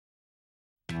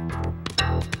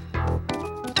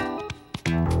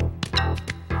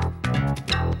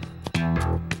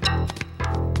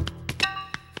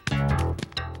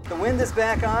wind is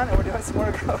back on, and we're doing some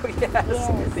more go.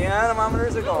 Yes, the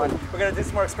anemometers are going. We're going to do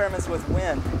some more experiments with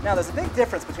wind. Now, there's a big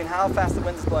difference between how fast the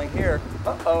wind is blowing here.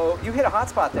 Uh-oh, you hit a hot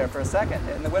spot there for a second,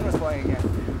 and the wind was blowing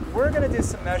again. We're going to do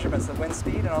some measurements of wind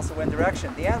speed and also wind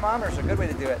direction. The anemometers are a good way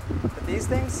to do it, but these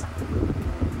things,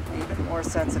 even more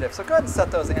sensitive. So go ahead and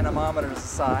set those anemometers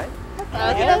aside.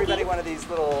 I'll give everybody one of these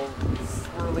little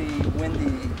swirly,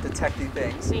 windy, detecting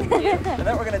things. Thank you. And then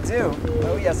what we're going to do,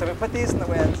 oh yeah, so we put these in the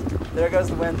wind. There goes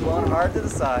the wind blowing hard to the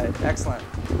side. Excellent.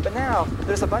 But now,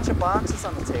 there's a bunch of boxes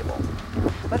on the table.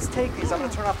 Let's take these. I'm going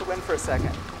to turn off the wind for a second.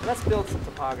 And let's build some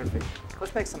topography.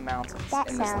 Let's make some mountains in this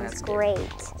landscape. That sounds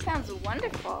great. Sounds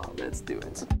wonderful. Let's do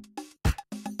it.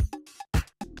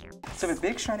 So we have a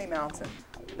big shiny mountain.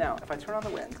 Now, if I turn on the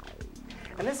wind,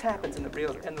 and this happens in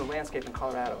the landscape in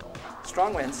Colorado.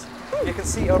 Strong winds. You can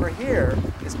see over here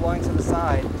is blowing to the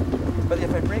side. But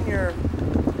if I bring your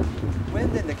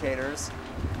wind indicators,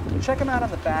 check them out on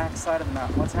the back side of the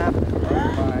mountain. What's happening? Oh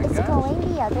my gosh. It's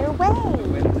going the other way. The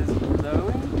wind is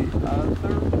blowing the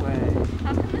other way.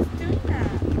 How come it's doing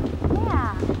that?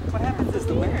 Yeah. What happens is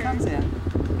the wind comes in,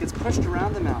 gets pushed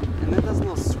around the mountain, and then does a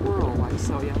little swirl like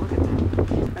so. Yeah, look at that.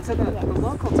 And so the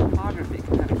local topography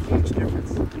can have a huge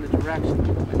difference in the direction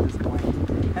that the wind is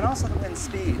going. And also the wind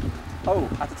speed. Oh,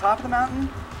 at the top of the mountain?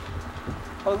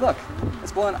 Oh, look,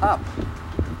 it's blowing up.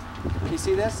 Can you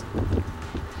see this?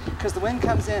 Because the wind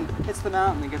comes in, hits the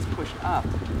mountain, and gets pushed up.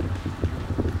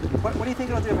 What do you think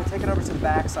it'll do if I take it over to the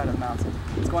back side of the mountain?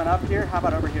 It's going up here. How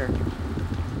about over here?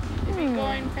 Maybe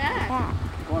going back.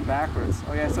 Going backwards.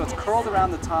 Oh yeah, so it's curled around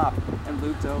the top and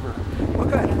looped over. We'll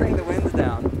go ahead and bring the wind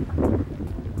down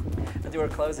and do our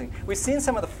closing. We've seen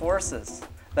some of the forces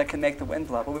that can make the wind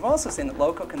blow, but we've also seen that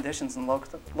local conditions and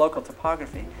local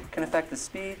topography can affect the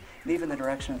speed and even the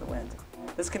direction of the wind.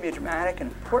 This can be a dramatic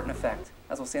and important effect,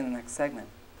 as we'll see in the next segment.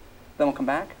 Then we'll come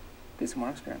back, do some more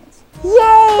experiments.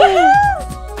 Yay!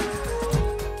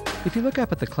 If you look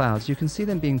up at the clouds, you can see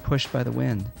them being pushed by the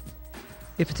wind.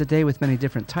 If it's a day with many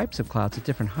different types of clouds at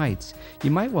different heights, you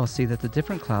might well see that the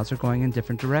different clouds are going in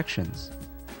different directions.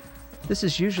 This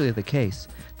is usually the case.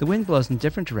 The wind blows in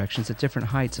different directions at different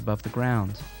heights above the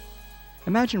ground.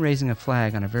 Imagine raising a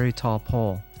flag on a very tall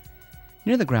pole.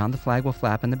 Near the ground, the flag will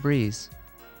flap in the breeze.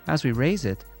 As we raise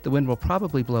it, the wind will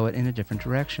probably blow it in a different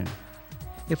direction.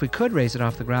 If we could raise it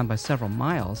off the ground by several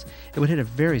miles, it would hit a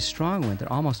very strong wind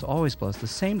that almost always blows the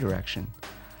same direction,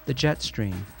 the jet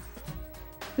stream.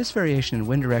 This variation in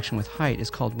wind direction with height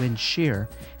is called wind shear,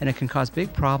 and it can cause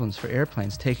big problems for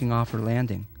airplanes taking off or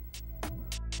landing.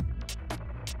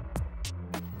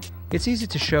 It's easy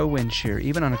to show wind shear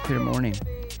even on a clear morning.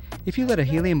 If you let a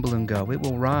helium balloon go, it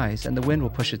will rise and the wind will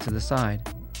push it to the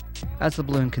side. As the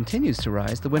balloon continues to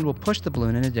rise, the wind will push the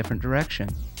balloon in a different direction.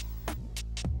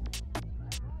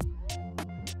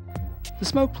 The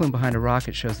smoke plume behind a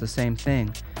rocket shows the same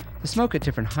thing. The smoke at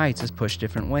different heights is pushed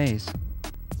different ways.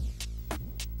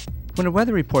 When a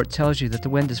weather report tells you that the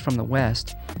wind is from the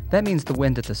west, that means the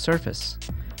wind at the surface.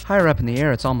 Higher up in the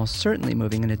air, it's almost certainly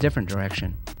moving in a different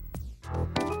direction.